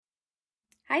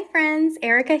Hi friends,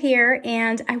 Erica here,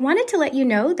 and I wanted to let you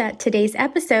know that today's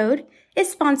episode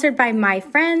is sponsored by my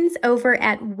friends over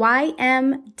at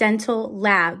YM Dental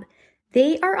Lab.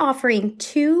 They are offering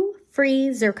 2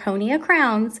 free zirconia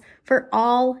crowns for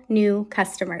all new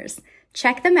customers.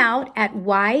 Check them out at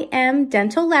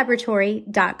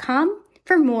ymdentallaboratory.com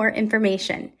for more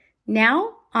information.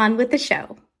 Now, on with the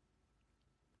show.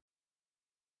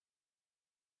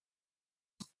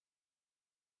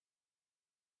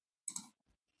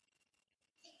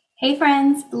 Hey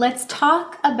friends, let's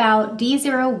talk about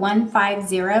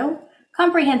D0150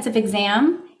 comprehensive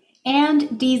exam and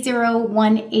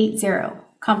D0180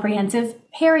 comprehensive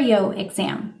perio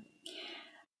exam.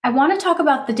 I want to talk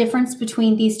about the difference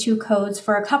between these two codes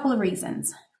for a couple of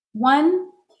reasons. One,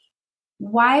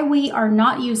 why we are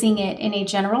not using it in a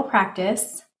general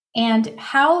practice and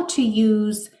how to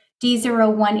use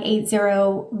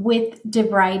D0180 with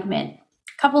debridement. A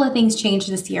couple of things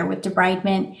changed this year with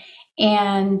debridement.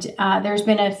 And there's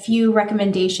been a few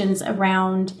recommendations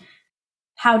around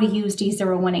how to use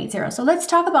D0180. So let's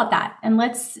talk about that and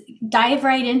let's dive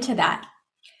right into that.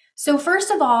 So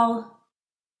first of all,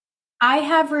 I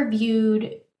have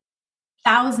reviewed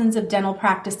thousands of dental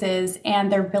practices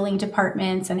and their billing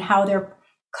departments and how they're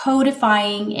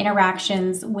codifying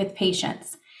interactions with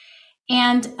patients.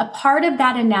 And a part of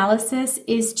that analysis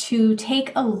is to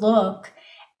take a look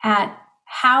at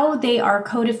how they are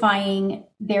codifying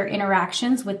their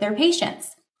interactions with their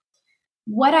patients.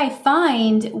 What I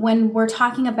find when we're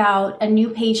talking about a new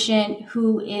patient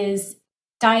who is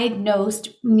diagnosed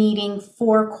needing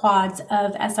 4 quads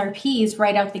of SRPs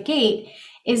right out the gate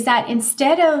is that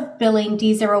instead of billing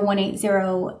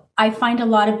D0180, I find a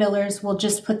lot of billers will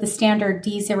just put the standard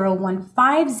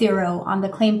D0150 on the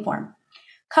claim form.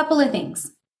 Couple of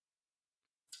things.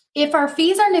 If our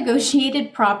fees are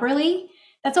negotiated properly,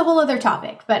 that's a whole other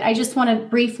topic, but I just want to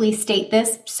briefly state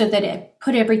this so that it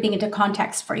put everything into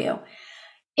context for you.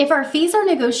 If our fees are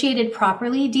negotiated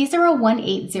properly,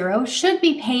 D0180 should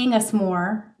be paying us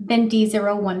more than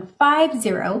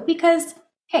D0150 because,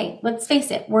 hey, let's face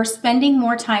it, we're spending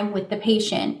more time with the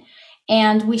patient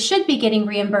and we should be getting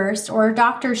reimbursed, or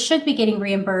doctors should be getting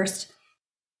reimbursed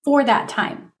for that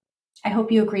time. I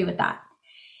hope you agree with that.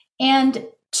 And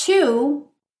 2,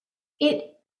 it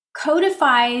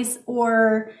codifies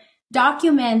or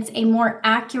documents a more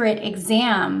accurate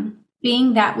exam,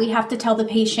 being that we have to tell the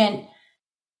patient,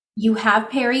 you have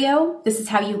perio, this is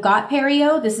how you got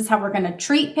perio, this is how we're going to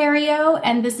treat perio,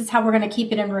 and this is how we're going to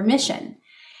keep it in remission.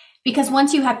 Because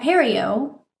once you have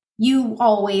perio, you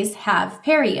always have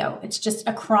perio. It's just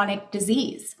a chronic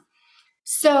disease.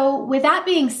 So with that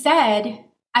being said,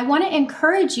 I want to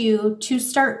encourage you to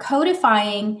start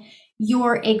codifying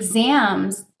your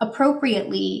exams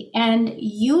appropriately and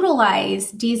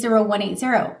utilize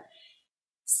D0180.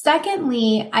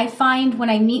 Secondly, I find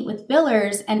when I meet with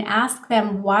billers and ask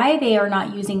them why they are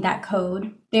not using that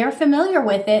code, they're familiar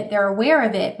with it, they're aware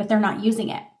of it, but they're not using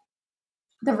it.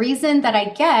 The reason that I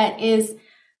get is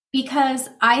because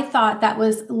I thought that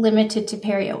was limited to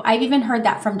perio. I've even heard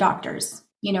that from doctors.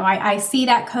 You know, I see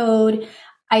that code,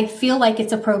 I feel like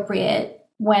it's appropriate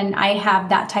when I have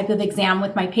that type of exam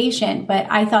with my patient, but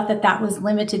I thought that that was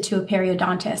limited to a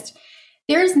periodontist.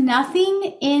 There's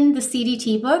nothing in the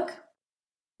CDT book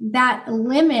that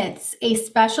limits a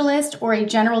specialist or a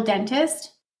general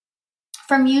dentist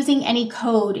from using any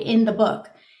code in the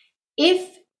book.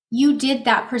 If you did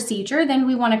that procedure, then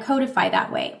we want to codify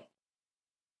that way.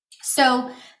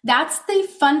 So that's the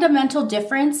fundamental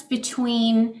difference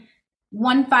between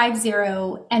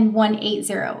 150 and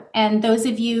 180. And those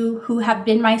of you who have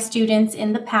been my students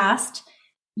in the past,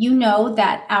 you know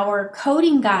that our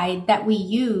coding guide that we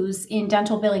use in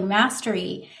Dental Billing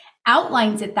Mastery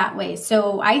outlines it that way.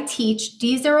 So I teach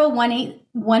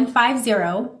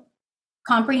D0150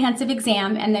 comprehensive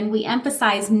exam, and then we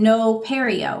emphasize no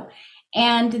perio.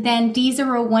 And then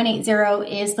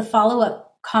D0180 is the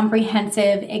follow-up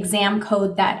comprehensive exam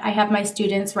code that I have my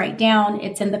students write down.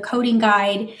 It's in the coding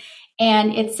guide.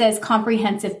 And it says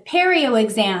comprehensive perio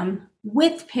exam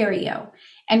with perio.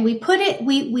 And we put it,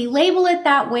 we label it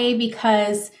that way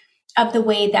because of the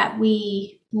way that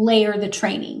we layer the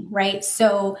training, right?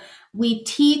 So we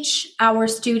teach our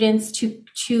students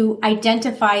to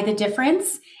identify the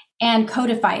difference and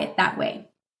codify it that way.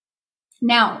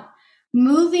 Now,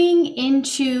 moving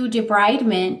into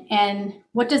debridement, and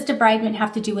what does debridement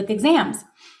have to do with exams?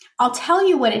 I'll tell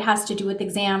you what it has to do with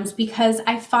exams because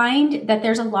I find that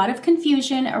there's a lot of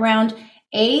confusion around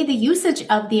A, the usage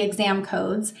of the exam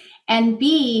codes, and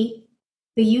B,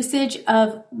 the usage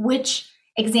of which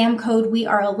exam code we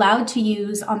are allowed to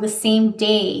use on the same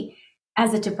day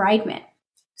as a debridement.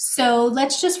 So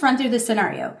let's just run through the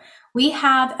scenario. We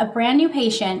have a brand new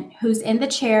patient who's in the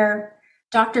chair.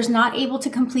 Doctor's not able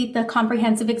to complete the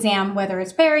comprehensive exam, whether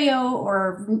it's perio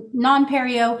or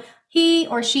non-perio. He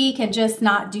or she can just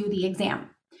not do the exam.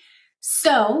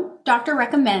 So doctor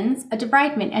recommends a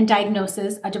debridement and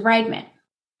diagnoses a debridement.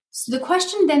 So the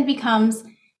question then becomes,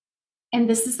 and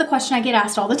this is the question I get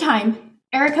asked all the time,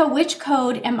 Erica, which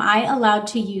code am I allowed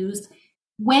to use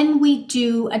when we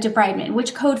do a debridement?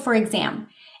 Which code for exam?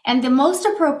 And the most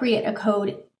appropriate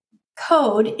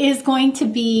code is going to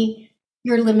be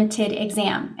your limited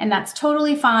exam. And that's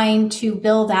totally fine to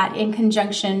bill that in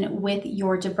conjunction with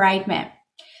your debridement.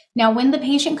 Now, when the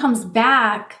patient comes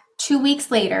back 2 weeks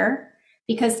later,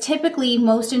 because typically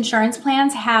most insurance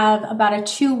plans have about a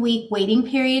 2-week waiting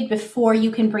period before you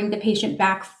can bring the patient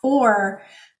back for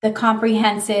the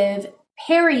comprehensive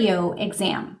perio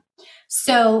exam.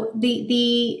 So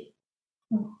the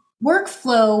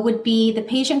workflow would be the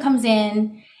patient comes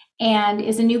in and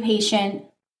is a new patient.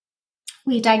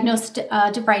 We diagnose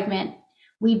debridement.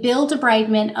 We bill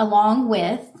debridement along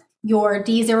with your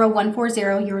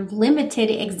D0140, your limited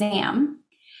exam.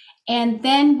 And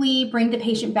then we bring the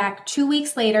patient back 2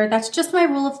 weeks later. That's just my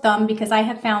rule of thumb because I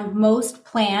have found most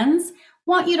plans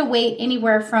want you to wait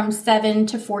anywhere from 7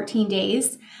 to 14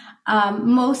 days,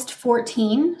 most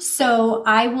 14. So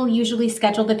I will usually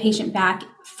schedule the patient back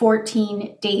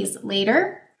 14 days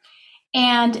later.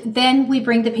 And then we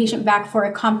bring the patient back for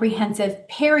a comprehensive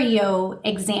perio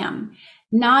exam,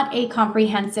 not a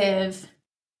comprehensive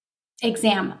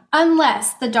exam,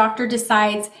 unless the doctor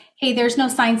decides, hey, there's no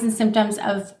signs and symptoms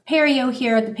of perio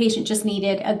here. The patient just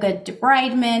needed a good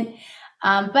debridement.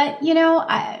 But,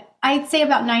 I'd say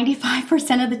about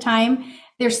 95% of the time,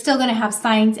 they're still going to have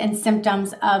signs and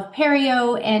symptoms of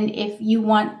perio. And if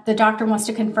the doctor wants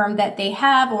to confirm that they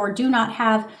have or do not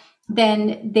have,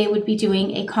 then they would be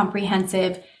doing a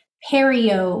comprehensive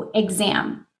perio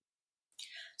exam.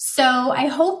 So I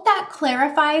hope that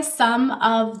clarifies some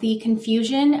of the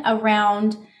confusion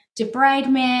around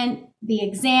debridement, the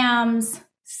exams,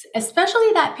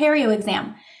 especially that perio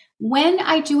exam. When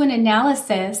I do an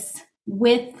analysis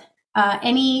with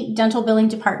any dental billing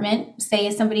department, say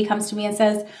somebody comes to me and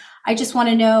says, I just want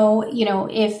to know,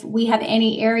 if we have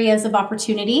any areas of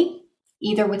opportunity,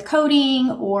 either with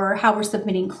coding or how we're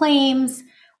submitting claims.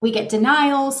 We get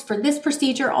denials for this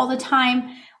procedure all the time.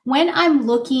 When I'm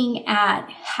looking at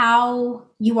how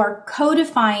you are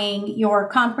codifying your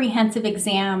comprehensive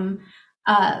exam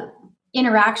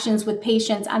interactions with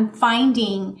patients, I'm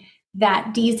finding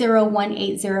that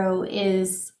D0180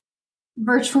 is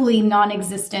virtually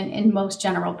non-existent in most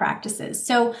general practices.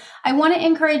 So I want to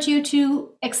encourage you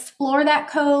to explore that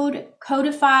code,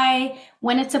 codify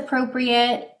when it's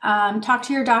appropriate, talk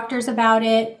to your doctors about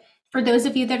it. For those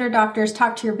of you that are doctors,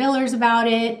 talk to your billers about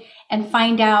it and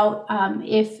find out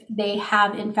if they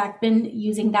have in fact been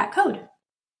using that code.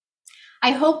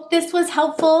 I hope this was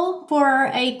helpful for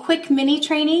a quick mini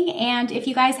training. And if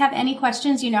you guys have any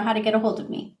questions, you know how to get a hold of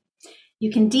me.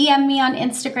 You can DM me on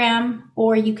Instagram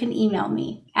or you can email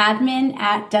me,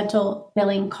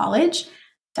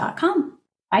 admin@dentalbillingcollege.com.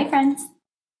 Bye, friends.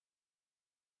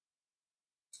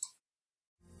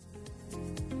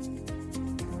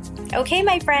 Okay,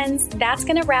 my friends, that's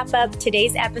going to wrap up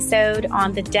today's episode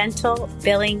on the Dental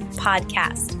Billing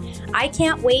Podcast. I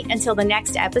can't wait until the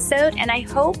next episode, and I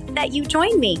hope that you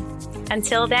join me.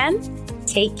 Until then,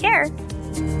 take care.